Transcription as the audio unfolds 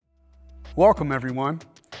Welcome, everyone.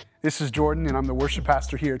 This is Jordan, and I'm the worship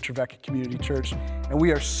pastor here at Trevecca Community Church, and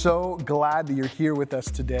we are so glad that you're here with us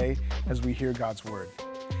today as we hear God's Word.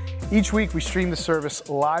 Each week, we stream the service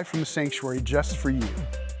live from the sanctuary just for you.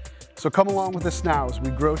 So come along with us now as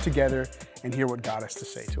we grow together and hear what God has to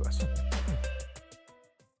say to us.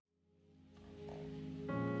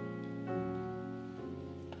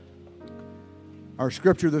 Our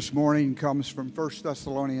scripture this morning comes from 1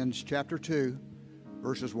 Thessalonians chapter 2,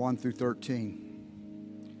 verses 1 through 13.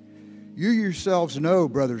 You yourselves know,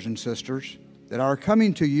 brothers and sisters, that our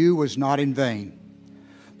coming to you was not in vain.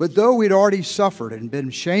 But though we'd already suffered and been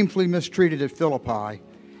shamefully mistreated at Philippi,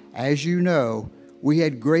 as you know, we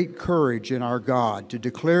had great courage in our God to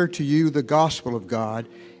declare to you the gospel of God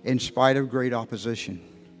in spite of great opposition.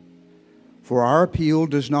 For our appeal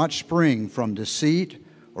does not spring from deceit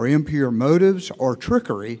or impure motives or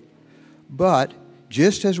trickery, but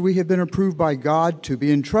just as we have been approved by God to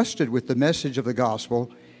be entrusted with the message of the gospel,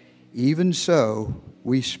 even so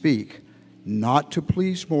we speak, not to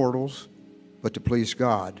please mortals, but to please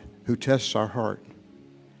God, who tests our heart.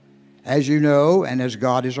 As you know, and as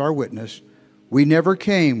God is our witness, we never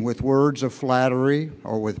came with words of flattery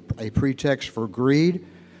or with a pretext for greed,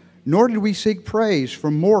 nor did we seek praise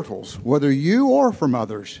from mortals, whether you or from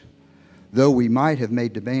others, though we might have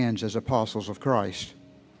made demands as apostles of Christ.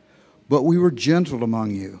 But we were gentle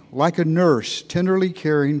among you, like a nurse tenderly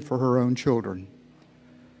caring for her own children.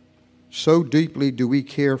 So deeply do we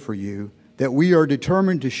care for you that we are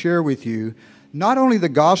determined to share with you not only the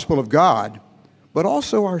gospel of God, but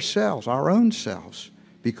also ourselves, our own selves,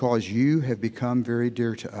 because you have become very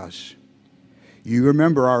dear to us. You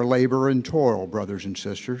remember our labor and toil, brothers and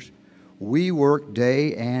sisters. We work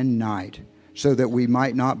day and night so that we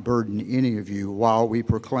might not burden any of you while we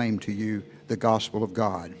proclaim to you the gospel of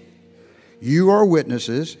God. You are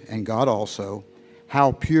witnesses, and God also,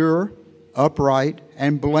 how pure, upright,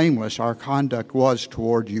 and blameless our conduct was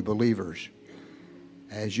toward you believers.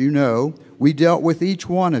 As you know, we dealt with each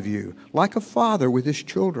one of you like a father with his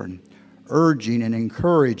children, urging and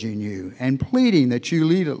encouraging you and pleading that you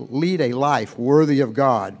lead a life worthy of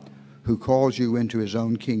God, who calls you into his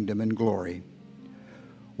own kingdom and glory.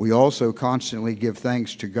 We also constantly give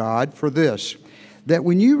thanks to God for this, that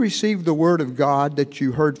when you received the word of God that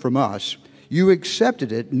you heard from us, you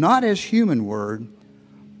accepted it not as human word,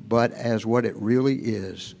 but as what it really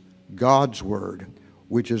is, God's word,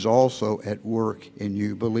 which is also at work in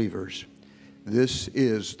you believers. This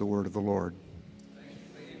is the word of the Lord.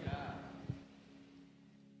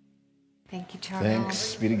 Thank you, Charles.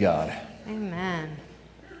 Thanks be to God. Amen.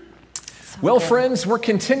 Well, friends, we're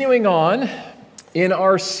continuing on in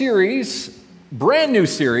our series, brand new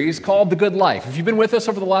series called The Good Life. If you've been with us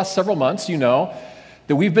over the last several months, you know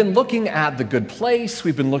that we've been looking at the good place,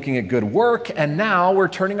 we've been looking at good work, and now we're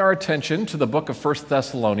turning our attention to the book of 1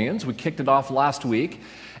 Thessalonians. We kicked it off last week,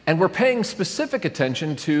 and we're paying specific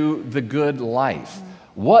attention to the good life.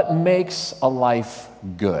 What makes a life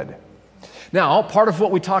good? Now, part of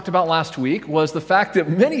what we talked about last week was the fact that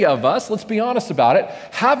many of us, let's be honest about it,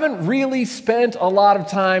 haven't really spent a lot of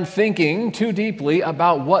time thinking too deeply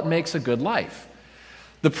about what makes a good life.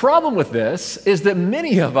 The problem with this is that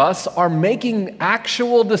many of us are making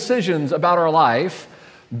actual decisions about our life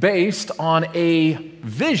based on a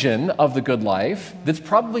vision of the good life that's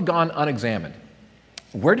probably gone unexamined.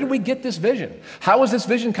 Where did we get this vision? How has this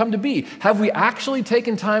vision come to be? Have we actually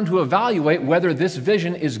taken time to evaluate whether this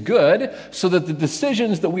vision is good so that the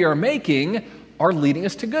decisions that we are making are leading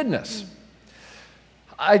us to goodness?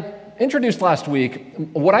 I introduced last week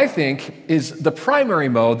what I think is the primary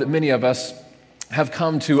mode that many of us have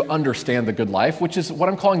come to understand the good life, which is what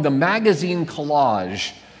I'm calling the magazine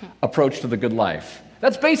collage approach to the good life.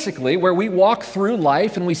 That's basically where we walk through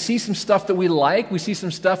life and we see some stuff that we like, we see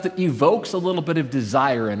some stuff that evokes a little bit of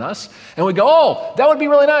desire in us, and we go, oh, that would be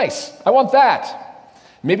really nice. I want that.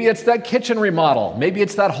 Maybe it's that kitchen remodel. Maybe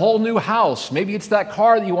it's that whole new house. Maybe it's that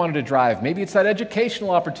car that you wanted to drive. Maybe it's that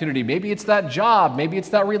educational opportunity. Maybe it's that job. Maybe it's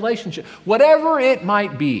that relationship. Whatever it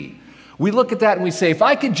might be, we look at that and we say, if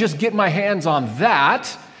I could just get my hands on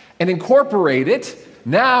that and incorporate it,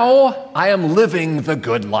 now I am living the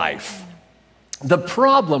good life. The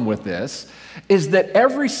problem with this is that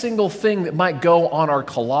every single thing that might go on our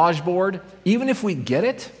collage board, even if we get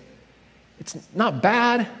it, it's not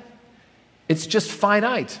bad. It's just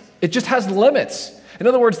finite. It just has limits. In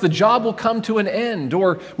other words, the job will come to an end,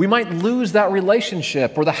 or we might lose that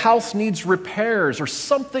relationship, or the house needs repairs, or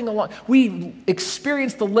something along. We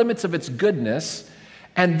experience the limits of its goodness,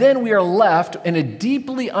 And then we are left in a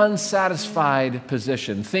deeply unsatisfied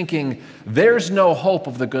position, thinking there's no hope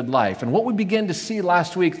of the good life. And what we begin to see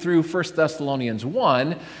last week through 1 Thessalonians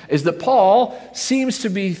 1 is that Paul seems to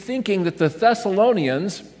be thinking that the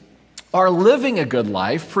Thessalonians are living a good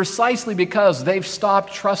life precisely because they've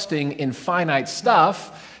stopped trusting in finite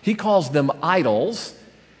stuff. He calls them idols.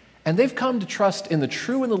 And they've come to trust in the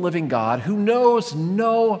true and the living God who knows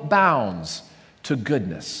no bounds to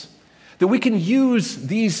goodness. That we can use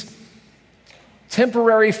these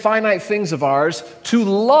temporary, finite things of ours to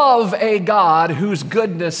love a God whose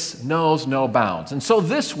goodness knows no bounds. And so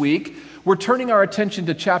this week, we're turning our attention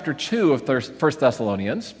to chapter 2 of 1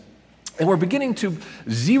 Thessalonians, and we're beginning to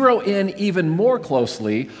zero in even more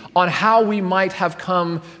closely on how we might have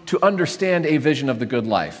come to understand a vision of the good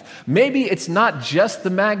life. Maybe it's not just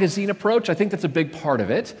the magazine approach. I think that's a big part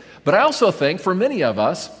of it. But I also think for many of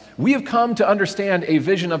us, we have come to understand a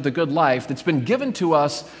vision of the good life that's been given to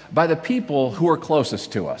us by the people who are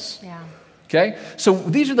closest to us. Yeah. Okay? So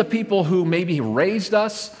these are the people who maybe raised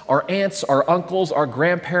us, our aunts, our uncles, our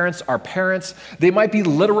grandparents, our parents. They might be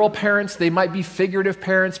literal parents, they might be figurative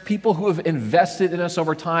parents, people who have invested in us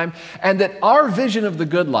over time, and that our vision of the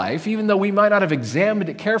good life, even though we might not have examined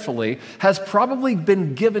it carefully, has probably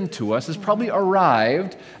been given to us, has probably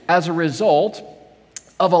arrived as a result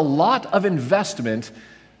of a lot of investment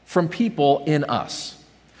from people in us.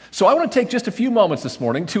 So I want to take just a few moments this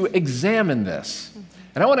morning to examine this.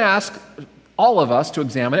 And I want to ask all of us to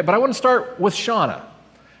examine it, but I want to start with Shauna.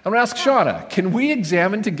 I'm going to ask Shauna, can we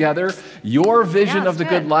examine together your vision of the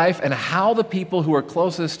good life and how the people who are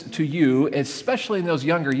closest to you, especially in those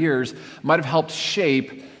younger years, might have helped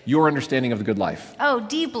shape your understanding of the good life? Oh,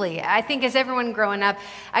 deeply. I think as everyone growing up,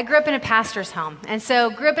 I grew up in a pastor's home. And so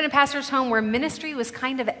grew up in a pastor's home where ministry was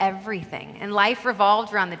kind of everything. And life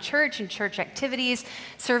revolved around the church and church activities,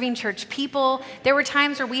 serving church people. There were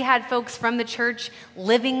times where we had folks from the church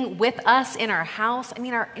living with us in our house. I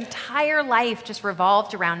mean, our entire life just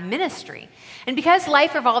revolved around ministry. And because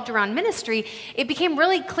life revolved around ministry, it became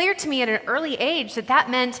really clear to me at an early age that that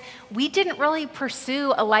meant we didn't really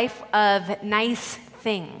pursue a life of nice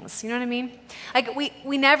things. You know what I mean? Like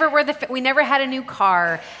we never had a new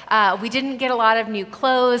car. We didn't get a lot of new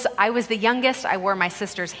clothes. I was the youngest. I wore my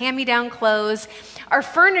sister's hand-me-down clothes. Our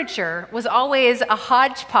furniture was always a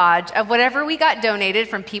hodgepodge of whatever we got donated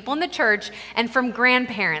from people in the church and from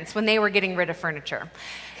grandparents when they were getting rid of furniture.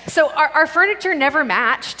 So our furniture never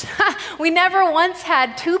matched. We never once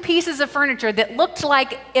had two pieces of furniture that looked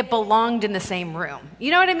like it belonged in the same room. You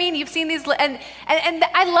know what I mean? You've seen these, and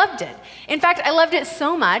I loved it. In fact, I loved it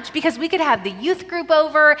so much because we could have the youth group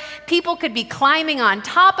over. People could be climbing on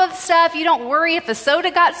top of stuff. You don't worry if a soda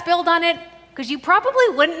got spilled on it, because you probably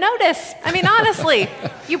wouldn't notice. I mean, honestly,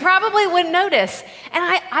 you probably wouldn't notice. And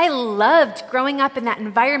I loved growing up in that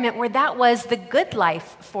environment where that was the good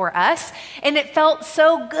life for us. And it felt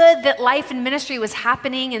so good that life and ministry was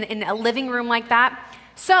happening in a living room like that.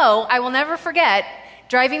 So I will never forget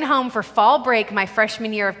driving home for fall break my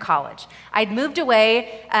freshman year of college. I'd moved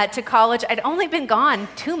away to college. I'd only been gone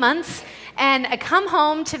 2 months. And I come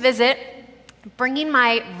home to visit, bringing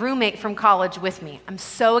my roommate from college with me. I'm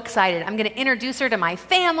so excited. I'm going to introduce her to my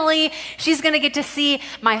family. She's going to get to see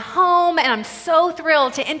my home, and I'm so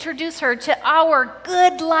thrilled to introduce her to our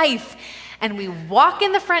good life. And we walk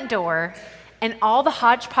in the front door, and all the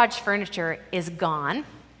hodgepodge furniture is gone,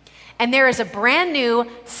 and there is a brand new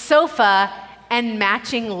sofa and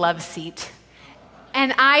matching love seat.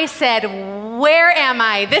 And I said, where am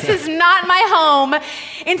I? This is not my home.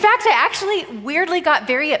 In fact, I actually weirdly got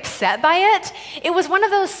very upset by it. It was one of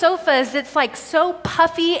those sofas that's like so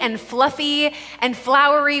puffy and fluffy and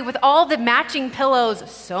flowery with all the matching pillows,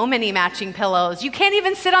 so many matching pillows. You can't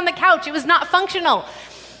even sit on the couch. It was not functional.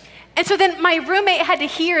 And so then my roommate had to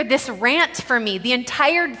hear this rant from me, the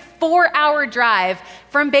entire 4-hour drive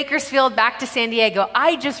from Bakersfield back to San Diego.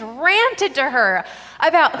 I just ranted to her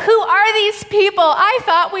about, who are these people? I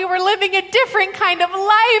thought we were living a different kind of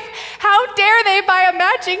life. How dare they buy a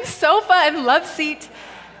matching sofa and love seat?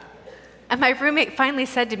 And my roommate finally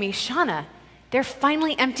said to me, Shauna, they're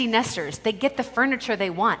finally empty nesters. They get the furniture they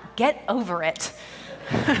want. Get over it.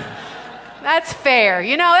 That's fair.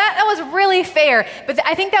 You know, that was really fair. But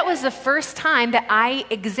I think that was the first time that I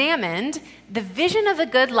examined the vision of the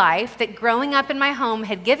good life that growing up in my home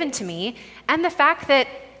had given to me, and the fact that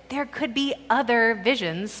there could be other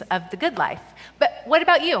visions of the good life. But what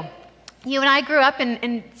about you? You and I grew up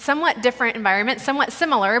in somewhat different environments, somewhat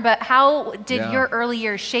similar, but how did your early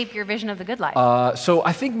years shape your vision of the good life? So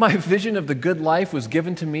I think my vision of the good life was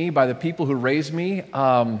given to me by the people who raised me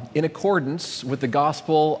in accordance with the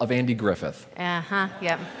gospel of Andy Griffith.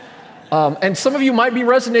 Yep. And some of you might be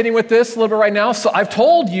resonating with this a little bit right now. So I've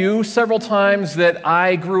told you several times that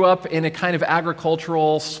I grew up in a kind of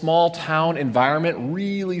agricultural, small town environment,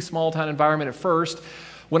 really small town environment at first.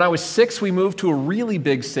 When I was 6, we moved to a really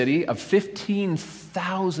big city of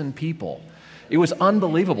 15,000 people. It was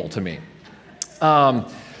unbelievable to me.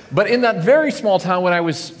 But in that very small town when I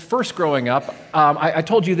was first growing up, I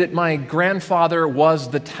told you that my grandfather was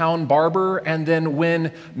the town barber, and then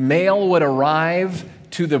when mail would arrive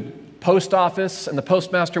to the post office and the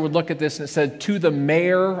postmaster would look at this and it said, "To the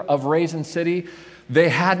mayor of Raisin City," they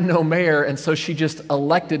had no mayor, and so she just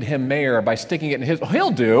elected him mayor by sticking it in his, he'll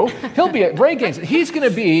do. He'll be at Ray Gaines. He's going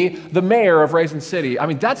to be the mayor of Raisin City. I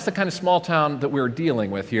mean, that's the kind of small town that we're dealing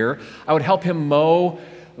with here. I would help him mow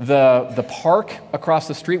the park across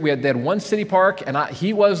the street. They had one city park, and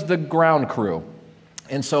he was the ground crew.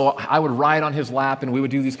 And so I would ride on his lap, and we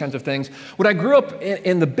would do these kinds of things. When I grew up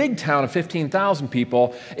in the big town of 15,000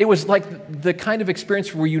 people, it was like the kind of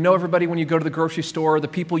experience where you know everybody when you go to the grocery store, the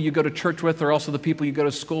people you go to church with are also the people you go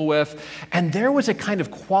to school with. And there was a kind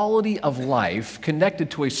of quality of life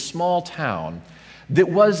connected to a small town that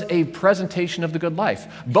was a presentation of the good life.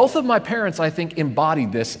 Both of my parents, I think,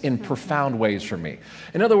 embodied this in profound ways for me.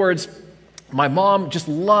 In other words, my mom just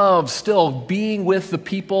loves still being with the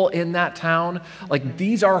people in that town. Like,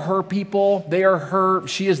 these are her people, they are her,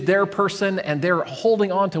 she is their person, and they're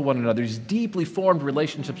holding on to one another. These deeply formed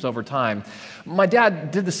relationships over time. My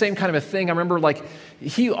dad did the same kind of a thing. I remember, like,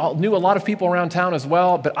 he knew a lot of people around town as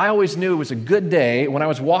well, but I always knew it was a good day when I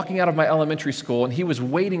was walking out of my elementary school and he was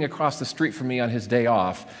waiting across the street from me on his day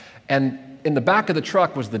off. And in the back of the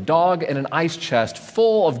truck was the dog and an ice chest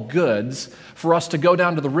full of goods for us to go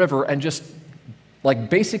down to the river and just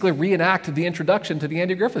basically reenact the introduction to the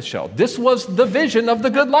Andy Griffith Show. This was the vision of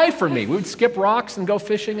the good life for me. We would skip rocks and go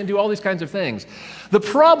fishing and do all these kinds of things. The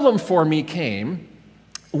problem for me came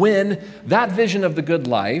when that vision of the good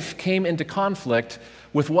life came into conflict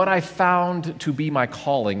with what I found to be my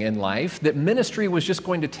calling in life, that ministry was just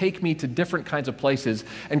going to take me to different kinds of places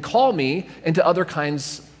and call me into other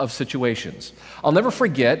kinds of situations. I'll never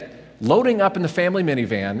forget loading up in the family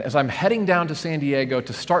minivan as I'm heading down to San Diego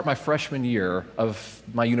to start my freshman year of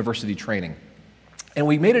my university training. And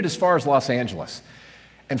we made it as far as Los Angeles.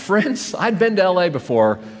 And friends, I'd been to LA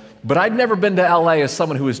before, but I'd never been to LA as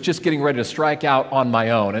someone who was just getting ready to strike out on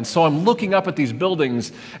my own. And so I'm looking up at these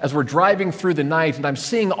buildings as we're driving through the night, and I'm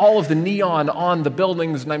seeing all of the neon on the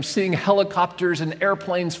buildings, and I'm seeing helicopters and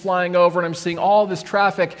airplanes flying over, and I'm seeing all this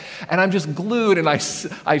traffic, and I'm just glued, and I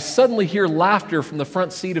suddenly hear laughter from the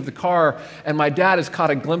front seat of the car, and my dad has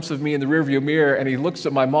caught a glimpse of me in the rearview mirror, and he looks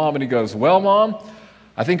at my mom, and he goes, "Well, Mom,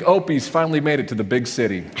 I think Opie's finally made it to the big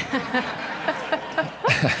city."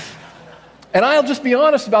 And I'll just be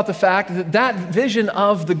honest about the fact that that vision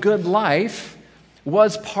of the good life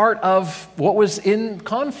was part of what was in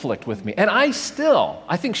conflict with me. And I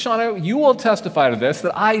think, Shauna, you will testify to this,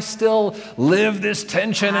 that I still live this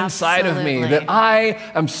tension inside of me, that I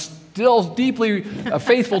am still deeply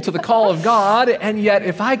faithful to the call of God, and yet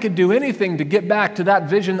if I could do anything to get back to that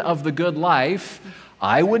vision of the good life,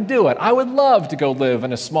 I would do it. I would love to go live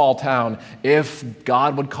in a small town if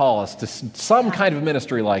God would call us to some kind of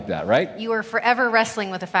ministry like that, right? You are forever wrestling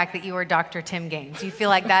with the fact that you are Dr. Tim Gaines. You feel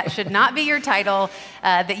like that should not be your title,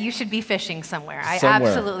 that you should be fishing somewhere. I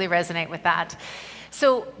absolutely resonate with that.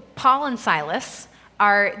 So Paul and Silas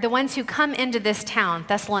are the ones who come into this town,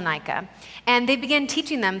 Thessalonica, and they begin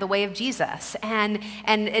teaching them the way of Jesus and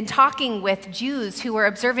talking with Jews who were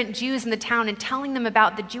observant Jews in the town and telling them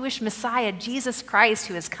about the Jewish Messiah, Jesus Christ,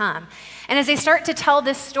 who has come. And as they start to tell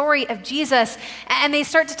this story of Jesus, and they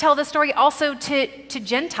start to tell the story also to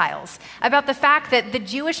Gentiles about the fact that the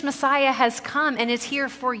Jewish Messiah has come and is here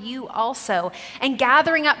for you also, and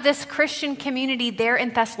gathering up this Christian community there in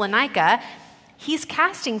Thessalonica, he's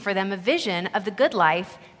casting for them a vision of the good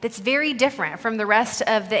life that's very different from the rest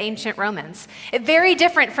of the ancient Romans. Very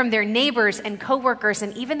different from their neighbors and coworkers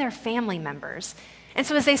and even their family members. And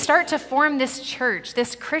so as they start to form this church,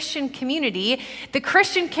 this Christian community, the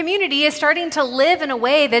Christian community is starting to live in a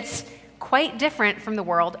way that's quite different from the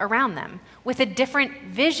world around them, with a different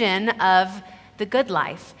vision of the good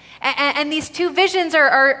life. And these two visions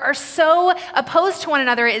are so opposed to one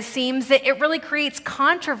another, it seems, that it really creates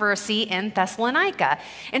controversy in Thessalonica.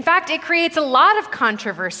 In fact, it creates a lot of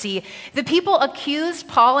controversy. The people accused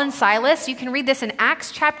Paul and Silas. You can read this in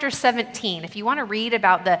Acts chapter 17. If you want to read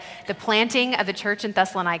about the planting of the church in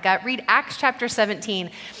Thessalonica, read Acts chapter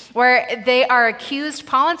 17, where they are accused,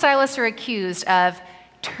 Paul and Silas are accused of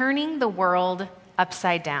turning the world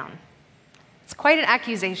upside down. It's quite an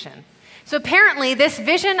accusation. So apparently, this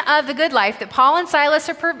vision of the good life that Paul and Silas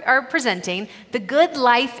are presenting, the good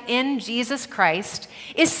life in Jesus Christ,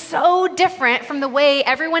 is so different from the way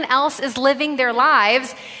everyone else is living their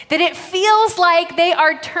lives that it feels like they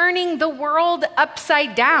are turning the world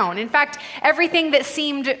upside down. In fact, everything that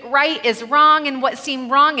seemed right is wrong, and what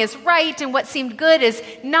seemed wrong is right, and what seemed good is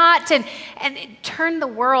not, and it turned the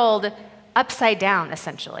world upside down,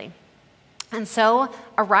 essentially. And so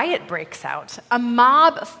a riot breaks out. A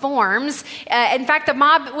mob forms. In fact, the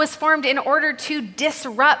mob was formed in order to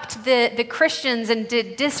disrupt the Christians and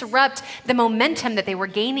to disrupt the momentum that they were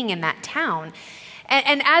gaining in that town.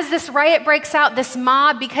 And as this riot breaks out, this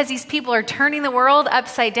mob, because these people are turning the world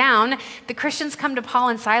upside down, the Christians come to Paul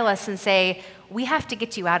and Silas and say, we have to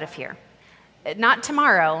get you out of here. Not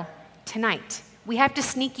tomorrow, tonight. We have to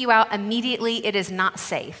sneak you out immediately. It is not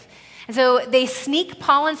safe. And so they sneak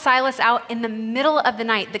Paul and Silas out in the middle of the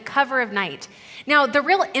night, the cover of night. Now, the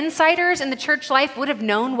real insiders in the church life would have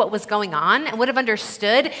known what was going on and would have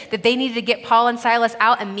understood that they needed to get Paul and Silas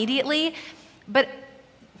out immediately. But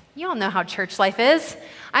you all know how church life is.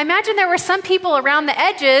 I imagine there were some people around the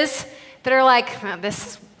edges that are like, oh, this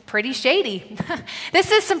is pretty shady.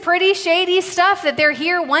 This is some pretty shady stuff that they're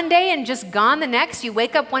here one day and just gone the next. You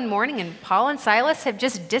wake up one morning and Paul and Silas have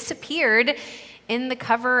just disappeared in the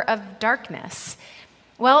cover of darkness.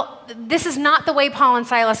 Well, this is not the way Paul and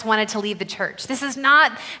Silas wanted to leave the church. This is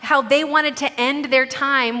not how they wanted to end their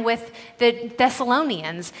time with the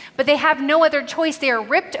Thessalonians, but they have no other choice. They are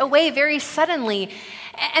ripped away very suddenly,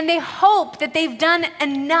 and they hope that they've done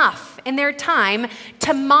enough in their time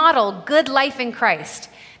to model good life in Christ.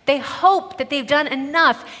 They hope that they've done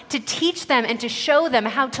enough to teach them and to show them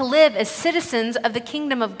how to live as citizens of the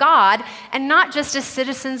kingdom of God and not just as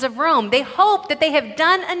citizens of Rome. They hope that they have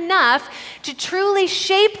done enough to truly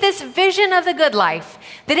shape this vision of the good life,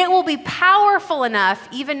 that it will be powerful enough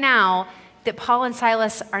even now that Paul and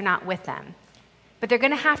Silas are not with them. But they're going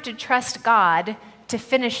to have to trust God to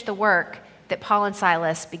finish the work that Paul and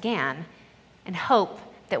Silas began and hope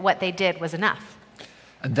that what they did was enough.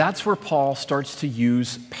 And that's where Paul starts to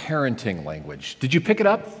use parenting language. Did you pick it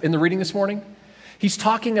up in the reading this morning? He's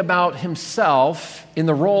talking about himself in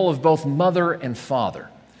the role of both mother and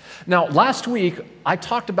father. Now, last week, I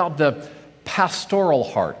talked about the pastoral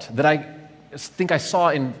heart that I think I saw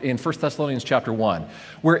in 1 Thessalonians chapter 1,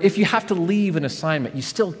 where if you have to leave an assignment, you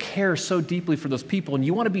still care so deeply for those people, and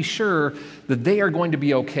you want to be sure that they are going to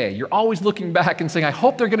be okay. You're always looking back and saying, I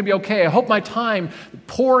hope they're going to be okay. I hope my time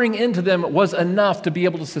pouring into them was enough to be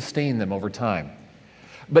able to sustain them over time.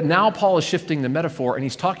 But now Paul is shifting the metaphor, and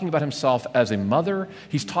he's talking about himself as a mother.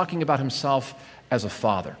 He's talking about himself as a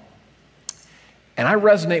father. And I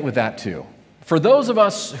resonate with that too. For those of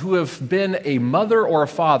us who have been a mother or a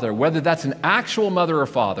father, whether that's an actual mother or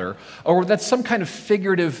father, or that's some kind of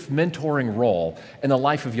figurative mentoring role in the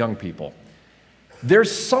life of young people,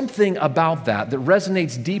 there's something about that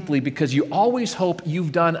resonates deeply because you always hope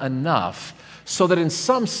you've done enough so that in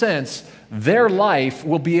some sense, their life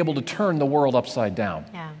will be able to turn the world upside down.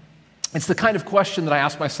 Yeah. It's the kind of question that I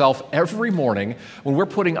ask myself every morning when we're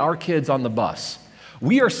putting our kids on the bus.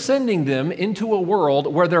 We are sending them into a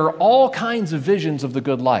world where there are all kinds of visions of the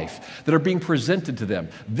good life that are being presented to them.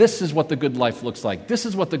 This is what the good life looks like. This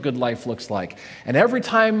is what the good life looks like. And every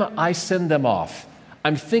time I send them off,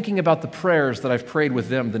 I'm thinking about the prayers that I've prayed with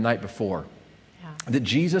them the night before. That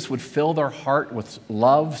Jesus would fill their heart with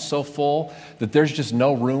love so full that there's just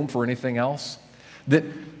no room for anything else. That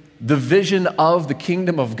the vision of the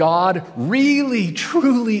kingdom of God really,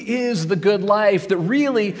 truly is the good life. That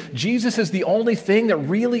really, Jesus is the only thing that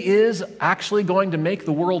really is actually going to make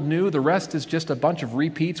the world new. The rest is just a bunch of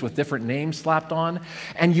repeats with different names slapped on.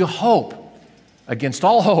 And you hope, against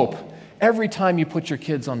all hope, every time you put your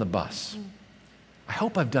kids on the bus, I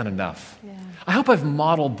hope I've done enough. Yeah. I hope I've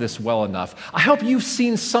modeled this well enough. I hope you've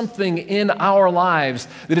seen something in our lives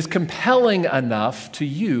that is compelling enough to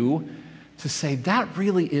you to say, that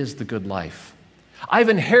really is the good life. I've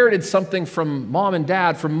inherited something from mom and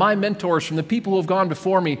dad, from my mentors, from the people who have gone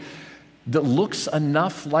before me that looks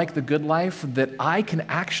enough like the good life that I can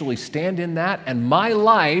actually stand in that and my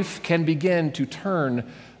life can begin to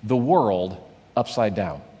turn the world upside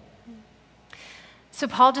down. So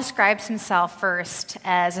Paul describes himself first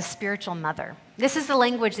as a spiritual mother. This is the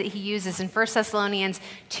language that he uses in 1 Thessalonians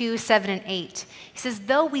 2, 7, and 8. He says,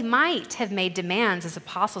 though we might have made demands as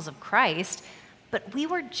apostles of Christ, but we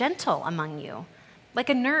were gentle among you, like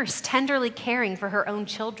a nurse tenderly caring for her own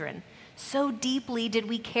children. So deeply did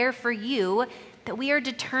we care for you that we are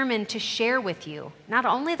determined to share with you not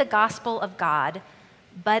only the gospel of God,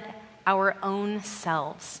 but our own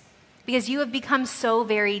selves, because you have become so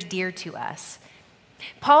very dear to us.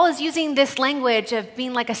 Paul is using this language of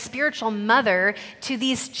being like a spiritual mother to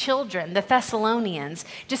these children, the Thessalonians,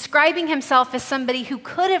 describing himself as somebody who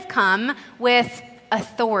could have come with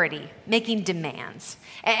authority, making demands.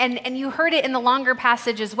 And you heard it in the longer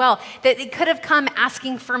passage as well, that it could have come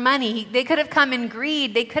asking for money. They could have come in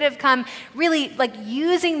greed. They could have come really like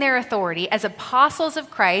using their authority as apostles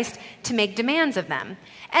of Christ to make demands of them.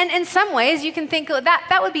 And in some ways, you can think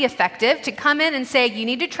that would be effective to come in and say, you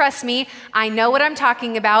need to trust me. I know what I'm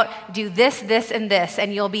talking about. Do this, this, and this,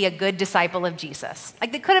 and you'll be a good disciple of Jesus.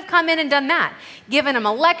 Like they could have come in and done that, given him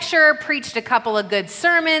a lecture, preached a couple of good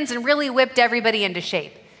sermons, and really whipped everybody into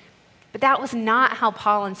shape. But that was not how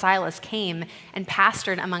Paul and Silas came and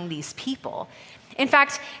pastored among these people. In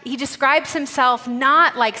fact, he describes himself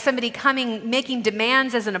not like somebody coming, making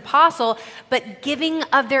demands as an apostle, but giving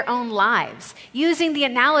of their own lives, using the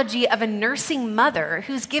analogy of a nursing mother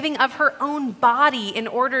who's giving of her own body in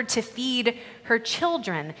order to feed her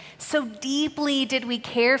children. So deeply did we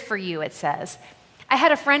care for you, it says. I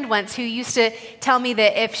had a friend once who used to tell me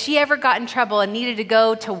that if she ever got in trouble and needed to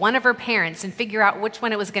go to one of her parents and figure out which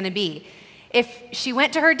one it was going to be, if she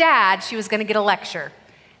went to her dad, she was going to get a lecture.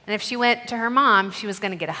 And if she went to her mom, she was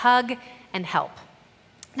going to get a hug and help.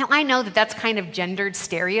 Now, I know that that's kind of gendered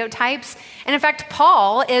stereotypes. And in fact,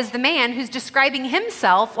 Paul is the man who's describing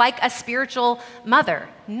himself like a spiritual mother,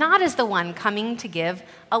 not as the one coming to give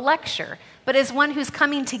a lecture, but as one who's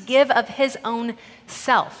coming to give of his own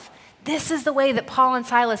self. This is the way that Paul and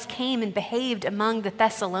Silas came and behaved among the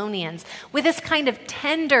Thessalonians, with this kind of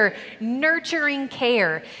tender, nurturing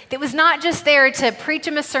care that was not just there to preach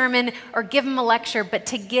them a sermon or give them a lecture, but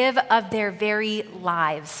to give of their very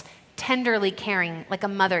lives, tenderly caring like a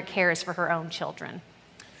mother cares for her own children.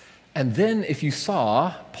 And then, if you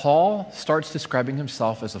saw, Paul starts describing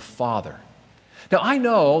himself as a father. Now, I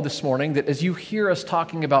know this morning that as you hear us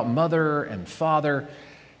talking about mother and father,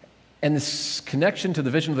 and this connection to the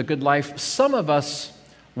vision of the good life, some of us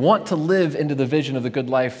want to live into the vision of the good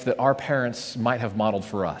life that our parents might have modeled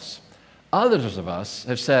for us. Others of us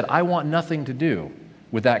have said, I want nothing to do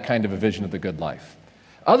with that kind of a vision of the good life.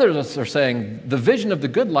 Others of us are saying, the vision of the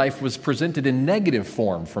good life was presented in negative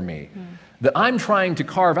form for me. That I'm trying to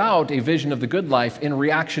carve out a vision of the good life in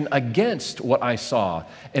reaction against what I saw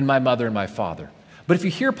in my mother and my father. But if you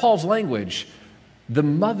hear Paul's language, the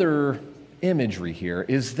mother imagery here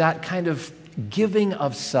is that kind of giving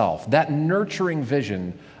of self, that nurturing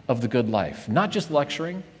vision of the good life. Not just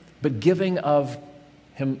lecturing, but giving of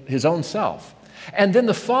his own self. And then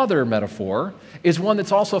the father metaphor is one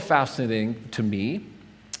that's also fascinating to me,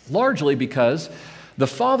 largely because the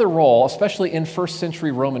father role, especially in first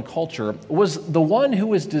century Roman culture, was the one who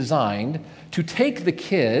was designed to take the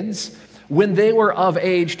kids when they were of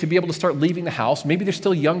age to be able to start leaving the house. Maybe there's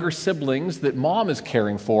still younger siblings that mom is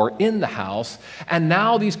caring for in the house, and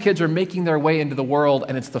now these kids are making their way into the world,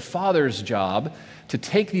 and it's the father's job to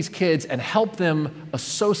take these kids and help them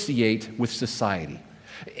associate with society.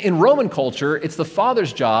 In Roman culture, it's the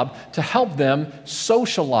father's job to help them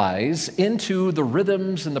socialize into the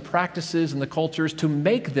rhythms and the practices and the cultures to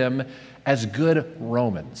make them as good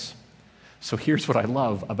Romans. So here's what I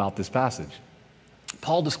love about this passage.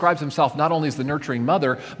 Paul describes himself not only as the nurturing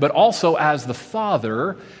mother, but also as the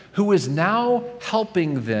father who is now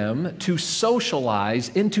helping them to socialize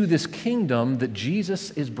into this kingdom that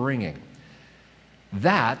Jesus is bringing.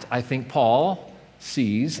 That, I think, Paul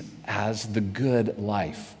sees as the good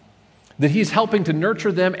life. That he's helping to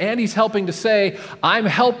nurture them, and he's helping to say, I'm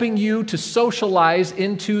helping you to socialize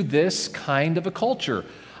into this kind of a culture.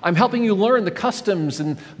 I'm helping you learn the customs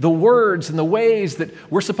and the words and the ways that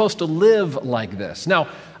we're supposed to live like this. Now,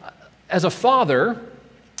 as a father,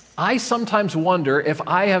 I sometimes wonder if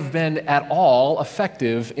I have been at all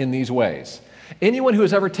effective in these ways. Anyone who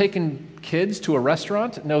has ever taken kids to a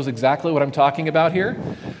restaurant knows exactly what I'm talking about here.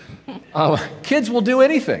 Kids will do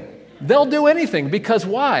anything. They'll do anything because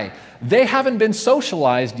why? They haven't been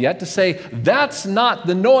socialized yet to say, that's not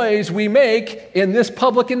the noise we make in this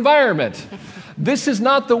public environment. This is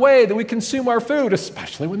not the way that we consume our food,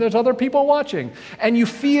 especially when there's other people watching. And you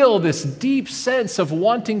feel this deep sense of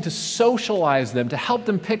wanting to socialize them, to help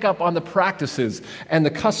them pick up on the practices and the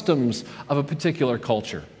customs of a particular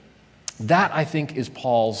culture. That, I think, is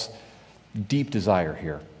Paul's deep desire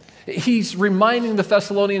here. He's reminding the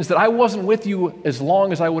Thessalonians that I wasn't with you as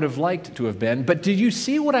long as I would have liked to have been, but did you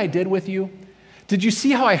see what I did with you? Did you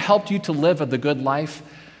see how I helped you to live the good life?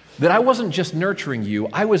 That I wasn't just nurturing you,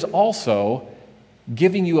 I was also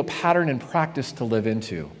giving you a pattern and practice to live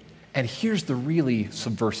into. And here's the really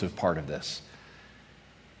subversive part of this.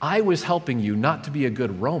 I was helping you not to be a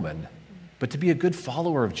good Roman, but to be a good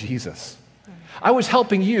follower of Jesus. I was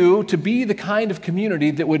helping you to be the kind of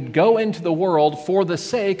community that would go into the world for the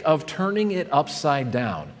sake of turning it upside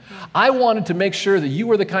down. I wanted to make sure that you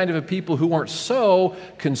were the kind of people who weren't so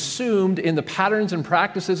consumed in the patterns and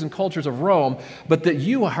practices and cultures of Rome, but that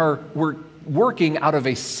you were working out of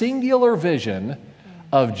a singular vision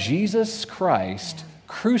of Jesus Christ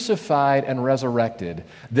crucified and resurrected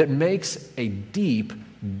that makes a deep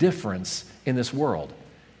difference in this world.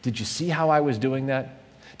 Did you see how I was doing that?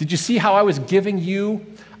 Did you see how I was giving you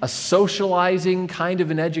a socializing kind of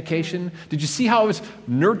an education? Did you see how I was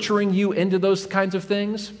nurturing you into those kinds of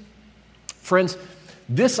things? Friends,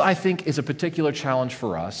 this, I think, is a particular challenge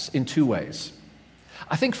for us in two ways.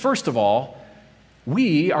 I think, first of all,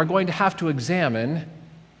 we are going to have to examine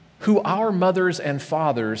who our mothers and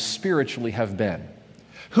fathers spiritually have been.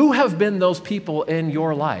 Who have been those people in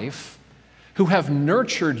your life who have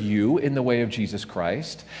nurtured you in the way of Jesus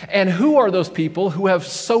Christ? And who are those people who have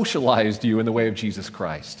socialized you in the way of Jesus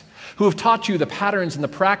Christ? Who have taught you the patterns and the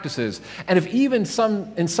practices, and have even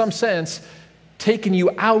in some sense, taken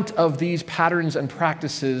you out of these patterns and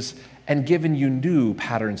practices and given you new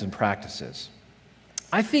patterns and practices?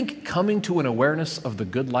 I think coming to an awareness of the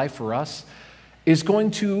good life for us is going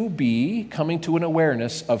to be coming to an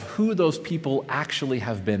awareness of who those people actually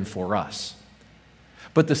have been for us.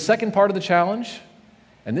 But the second part of the challenge,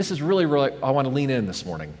 and this is really, I want to lean in this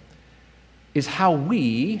morning, is how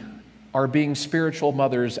we are being spiritual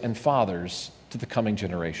mothers and fathers to the coming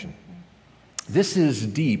generation. This is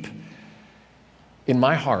deep in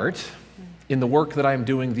my heart in the work that I'm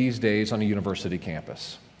doing these days on a university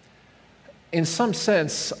campus. In some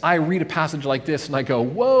sense, I read a passage like this and I go,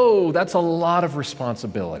 whoa, that's a lot of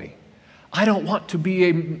responsibility. I don't want to be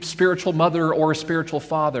a spiritual mother or a spiritual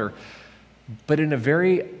father. But in a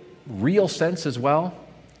very real sense as well,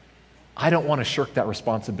 I don't want to shirk that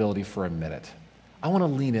responsibility for a minute. I want to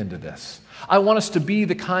lean into this. I want us to be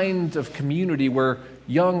the kind of community where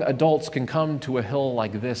young adults can come to a hill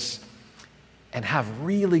like this and have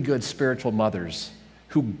really good spiritual mothers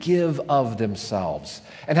who give of themselves,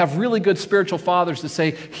 and have really good spiritual fathers to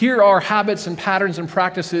say, here are habits and patterns and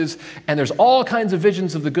practices, and there's all kinds of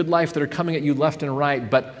visions of the good life that are coming at you left and right,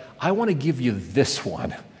 but I want to give you this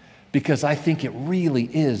one because I think it really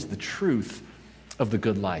is the truth of the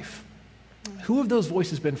good life. Who have those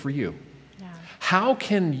voices been for you? Yeah. How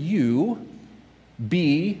can you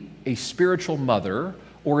be a spiritual mother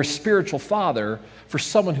or a spiritual father for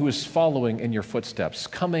someone who is following in your footsteps,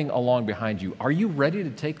 coming along behind you? Are you ready to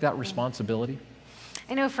take that responsibility?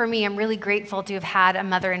 I know for me, I'm really grateful to have had a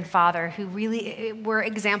mother and father who really were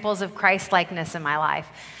examples of Christ-likeness in my life.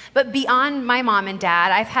 But beyond my mom and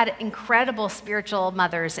dad, I've had incredible spiritual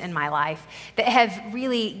mothers in my life that have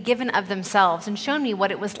really given of themselves and shown me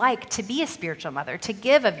what it was like to be a spiritual mother, to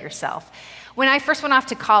give of yourself. When I first went off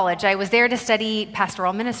to college, I was there to study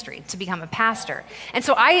pastoral ministry, to become a pastor. And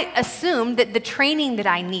so I assumed that the training that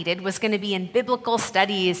I needed was going to be in biblical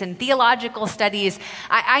studies and theological studies.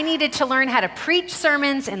 I needed to learn how to preach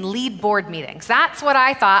sermons and lead board meetings. That's what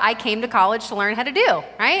I thought I came to college to learn how to do,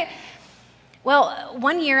 right? Well,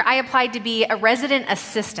 one year I applied to be a resident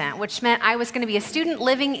assistant, which meant I was going to be a student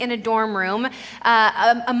living in a dorm room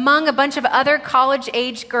among a bunch of other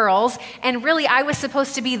college-age girls, and really I was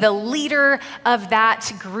supposed to be the leader of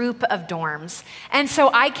that group of dorms. And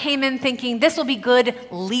so I came in thinking this will be good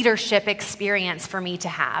leadership experience for me to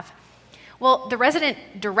have. Well, the resident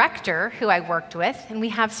director who I worked with, and we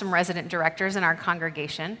have some resident directors in our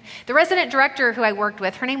congregation, the resident director who I worked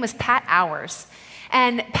with, her name was Pat Hours.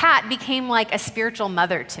 And Pat became like a spiritual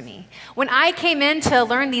mother to me. When I came in to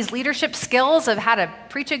learn these leadership skills of how to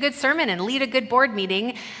preach a good sermon and lead a good board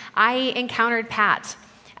meeting, I encountered Pat.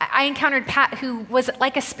 I encountered Pat, who was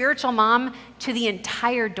like a spiritual mom to the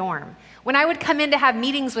entire dorm. When I would come in to have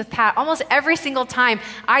meetings with Pat, almost every single time,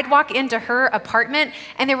 I'd walk into her apartment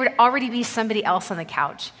and there would already be somebody else on the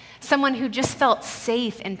couch. Someone who just felt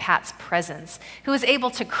safe in Pat's presence, who was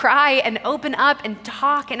able to cry and open up and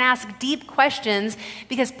talk and ask deep questions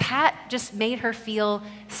because Pat just made her feel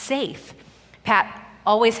safe. Pat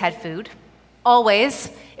always had food,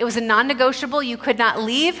 always. It was a non-negotiable. You could not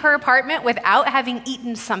leave her apartment without having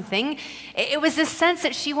eaten something. It was this sense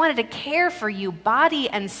that she wanted to care for you, body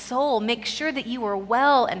and soul, make sure that you were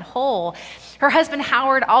well and whole. Her husband,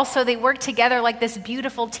 Howard, also, they worked together like this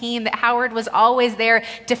beautiful team that Howard was always there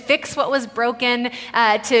to fix what was broken,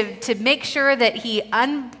 to make sure that he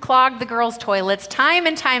unclogged the girls' toilets time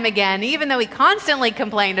and time again, even though he constantly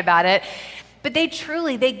complained about it. But they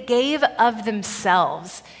gave of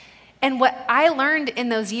themselves. And what I learned in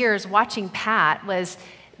those years watching Pat was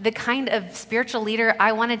the kind of spiritual leader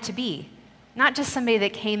I wanted to be. Not just somebody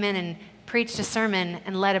that came in and preached a sermon,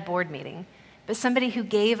 and led a board meeting, but somebody who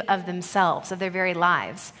gave of themselves, of their very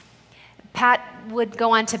lives. Pat would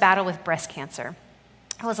go on to battle with breast cancer.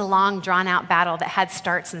 It was a long, drawn-out battle that had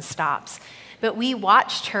starts and stops. But we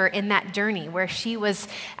watched her in that journey where she was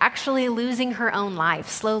actually losing her own life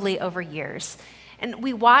slowly over years. And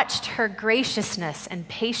we watched her graciousness and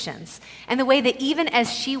patience and the way that even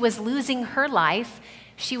as she was losing her life,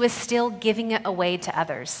 she was still giving it away to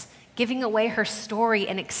others, giving away her story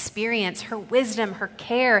and experience, her wisdom, her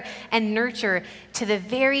care and nurture to the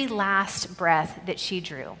very last breath that she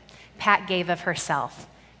drew. Pat gave of herself.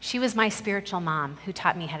 She was my spiritual mom who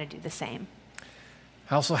taught me how to do the same.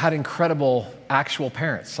 I also had incredible actual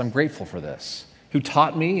parents. I'm grateful for this, who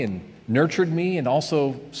taught me and nurtured me and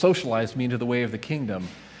also socialized me into the way of the kingdom.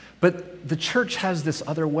 But the church has this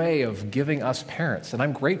other way of giving us parents, and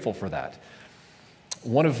I'm grateful for that.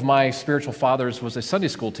 One of my spiritual fathers was a Sunday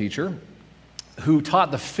school teacher who taught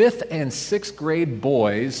the 5th and 6th grade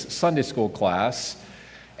boys Sunday school class,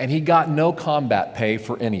 and he got no combat pay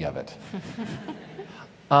for any of it.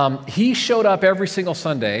 He showed up every single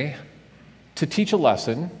Sunday to teach a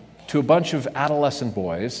lesson to a bunch of adolescent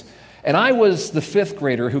boys, and I was the 5th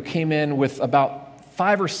grader who came in with about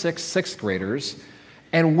 5 or 6 6th graders,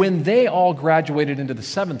 and when they all graduated into the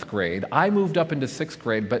 7th grade, I moved up into 6th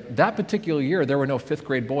grade, but that particular year there were no 5th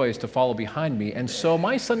grade boys to follow behind me, and so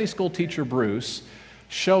my Sunday school teacher, Bruce,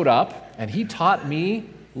 showed up, and he taught me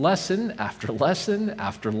lesson after lesson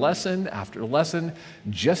after lesson after lesson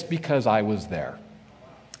just because I was there.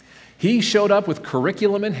 He showed up with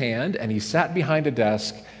curriculum in hand, and he sat behind a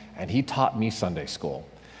desk, and he taught me Sunday school.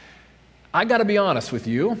 I got to be honest with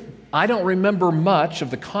you, I don't remember much of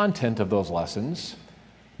the content of those lessons,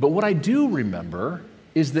 but what I do remember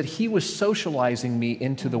is that he was socializing me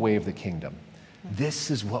into the way of the kingdom. This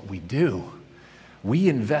is what we do. We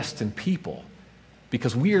invest in people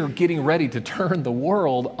because we are getting ready to turn the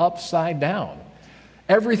world upside down.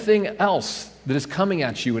 Everything else that is coming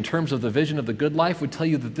at you in terms of the vision of the good life would tell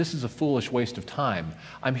you that this is a foolish waste of time.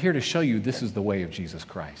 I'm here to show you this is the way of Jesus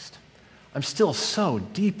Christ. I'm still so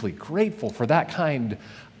deeply grateful for that kind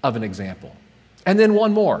of an example. And then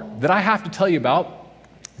one more that I have to tell you about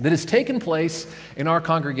that has taken place in our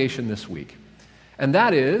congregation this week. And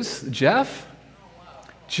that is Jeff.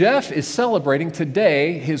 Jeff is celebrating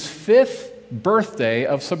today his 5th birthday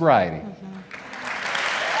of sobriety.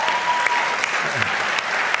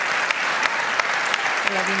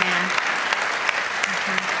 Love you, man.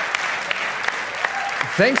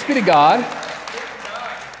 Thanks be to God,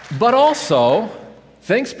 but also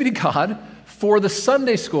thanks be to God for the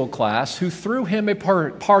Sunday school class who threw him a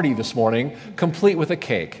party this morning, complete with a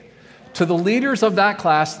cake. To the leaders of that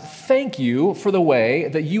class, thank you for the way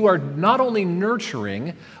that you are not only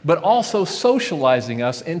nurturing, but also socializing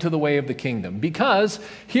us into the way of the kingdom. Because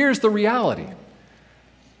here's the reality.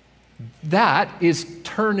 That is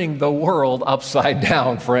turning the world upside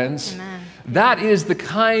down, friends. Amen. That is the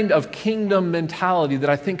kind of kingdom mentality that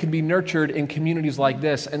I think can be nurtured in communities like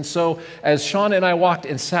this. And so as Sean and I walked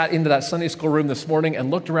and sat into that Sunday school room this morning and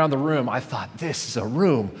looked around the room, I thought, this is a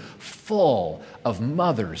room full of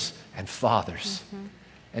mothers and fathers.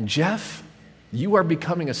 And Jeff, you are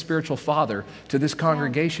becoming a spiritual father to this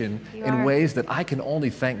congregation in ways that I can only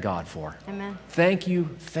thank God for. Amen. Thank you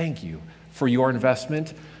for your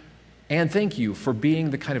investment. And thank you for being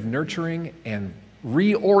the kind of nurturing and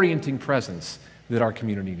reorienting presence that our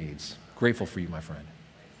community needs. Grateful for you, my friend.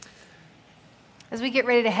 As we get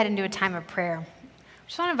ready to head into a time of prayer, I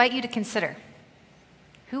just want to invite you to consider,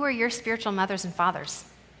 who are your spiritual mothers and fathers?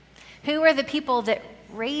 Who are the people that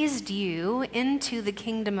raised you into the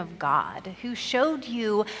kingdom of God, who showed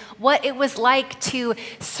you what it was like to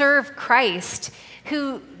serve Christ,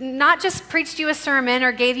 who not just preached you a sermon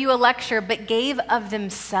or gave you a lecture, but gave of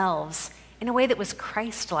themselves in a way that was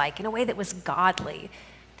Christ-like, in a way that was godly?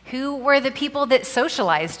 Who were the people that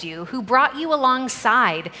socialized you, who brought you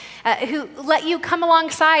alongside, who let you come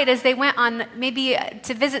alongside as they went on maybe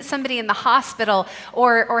to visit somebody in the hospital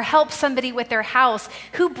or help somebody with their house,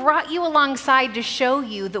 who brought you alongside to show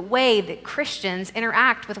you the way that Christians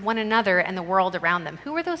interact with one another and the world around them?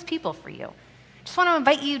 Who are those people for you? Just want to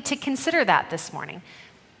invite you to consider that this morning.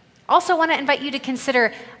 Also want to invite you to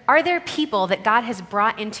consider, are there people that God has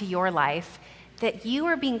brought into your life that you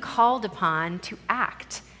are being called upon to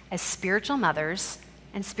act as spiritual mothers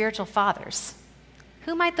and spiritual fathers?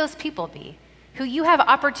 Who might those people be? Who you have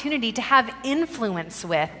opportunity to have influence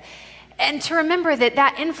with? And to remember that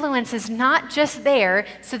that influence is not just there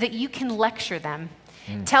so that you can lecture them,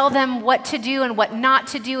 tell them what to do and what not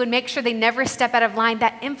to do, and make sure they never step out of line.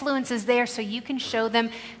 That influence is there so you can show them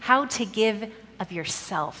how to give of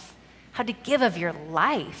yourself, how to give of your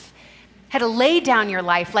life. how to lay down your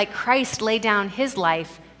life like Christ laid down his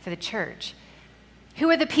life for the church? Who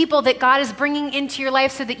are the people that God is bringing into your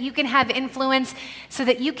life so that you can have influence, so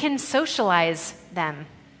that you can socialize them?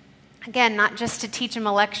 Again, not just to teach them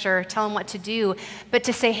a lecture, tell them what to do, but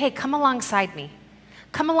to say, hey, come alongside me.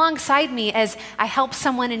 Come alongside me as I help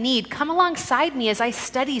someone in need. Come alongside me as I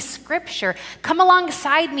study scripture. Come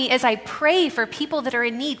alongside me as I pray for people that are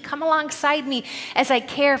in need. Come alongside me as I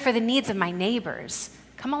care for the needs of my neighbors.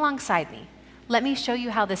 Come alongside me. Let me show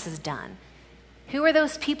you how this is done. Who are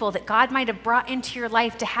those people that God might have brought into your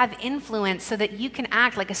life to have influence so that you can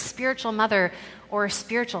act like a spiritual mother or a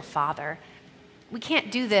spiritual father? We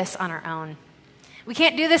can't do this on our own. We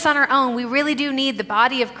can't do this on our own. We really do need the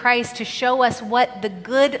body of Christ to show us what the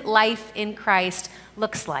good life in Christ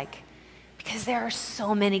looks like. Because there are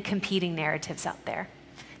so many competing narratives out there.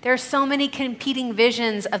 There are so many competing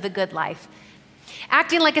visions of the good life.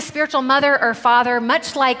 Acting like a spiritual mother or father,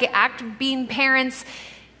 much like being parents,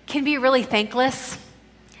 can be really thankless.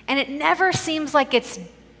 And it never seems like it's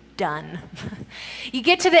done. You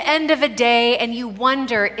get to the end of a day and you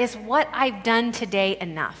wonder, is what I've done today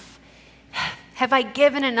enough? Have I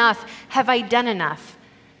given enough? Have I done enough?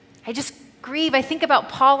 I just grieve. I think about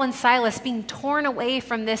Paul and Silas being torn away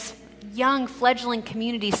from this young fledgling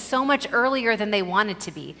community so much earlier than they wanted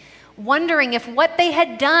to be, wondering if what they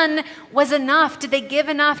had done was enough. Did they give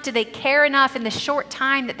enough? Did they care enough in the short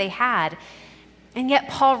time that they had? And yet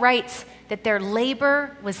Paul writes that their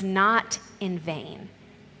labor was not in vain.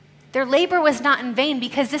 Their labor was not in vain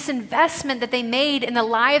because this investment that they made in the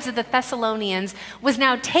lives of the Thessalonians was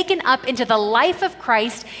now taken up into the life of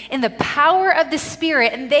Christ in the power of the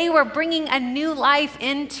Spirit, and they were bringing a new life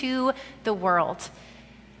into the world.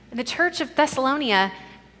 And the church of Thessalonia,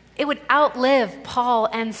 it would outlive Paul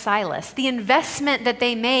and Silas. The investment that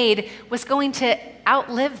they made was going to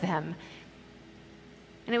outlive them.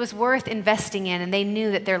 And it was worth investing in, and they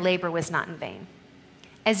knew that their labor was not in vain.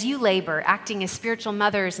 As you labor, acting as spiritual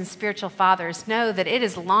mothers and spiritual fathers, know that it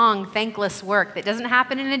is long, thankless work that doesn't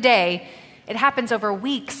happen in a day. It happens over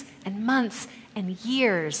weeks and months and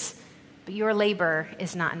years, but your labor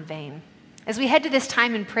is not in vain. As we head to this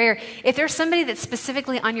time in prayer, if there's somebody that's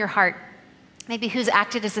specifically on your heart, maybe who's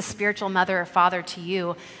acted as a spiritual mother or father to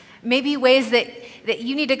you, maybe ways that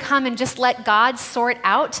you need to come and just let God sort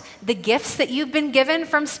out the gifts that you've been given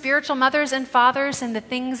from spiritual mothers and fathers and the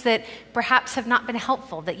things that perhaps have not been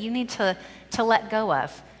helpful that you need to let go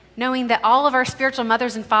of, knowing that all of our spiritual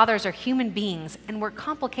mothers and fathers are human beings and we're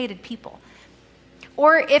complicated people.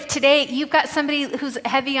 Or if today you've got somebody who's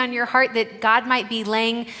heavy on your heart that God might be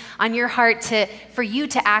laying on your heart for you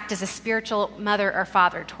to act as a spiritual mother or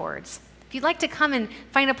father towards. If you'd like to come and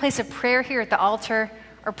find a place of prayer here at the altar,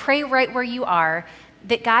 or pray right where you are,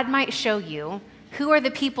 that God might show you who are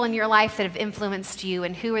the people in your life that have influenced you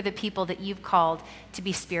and who are the people that you've called to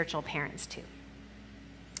be spiritual parents to.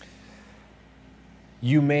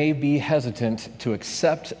 You may be hesitant to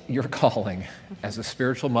accept your calling as a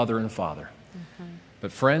spiritual mother and father. Mm-hmm.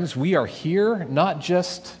 But friends, we are here not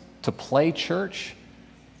just to play church,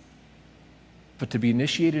 but to be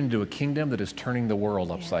initiated into a kingdom that is turning the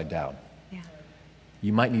world upside down. Yeah.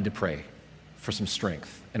 You might need to pray for some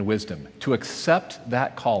strength and wisdom to accept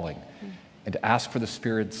that calling and to ask for the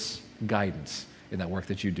Spirit's guidance in that work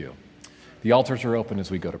that you do. The altars are open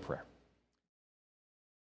as we go to prayer.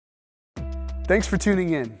 Thanks for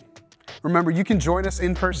tuning in. Remember, you can join us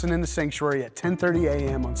in person in the sanctuary at 10:30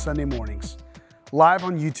 a.m. on Sunday mornings, live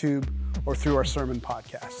on YouTube or through our sermon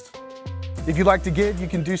podcast. If you'd like to give, you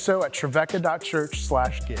can do so at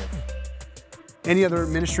trevecca.church/give. Any other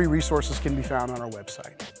ministry resources can be found on our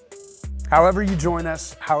website. However you join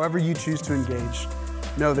us, however you choose to engage,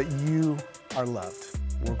 know that you are loved.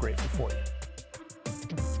 We're grateful for you.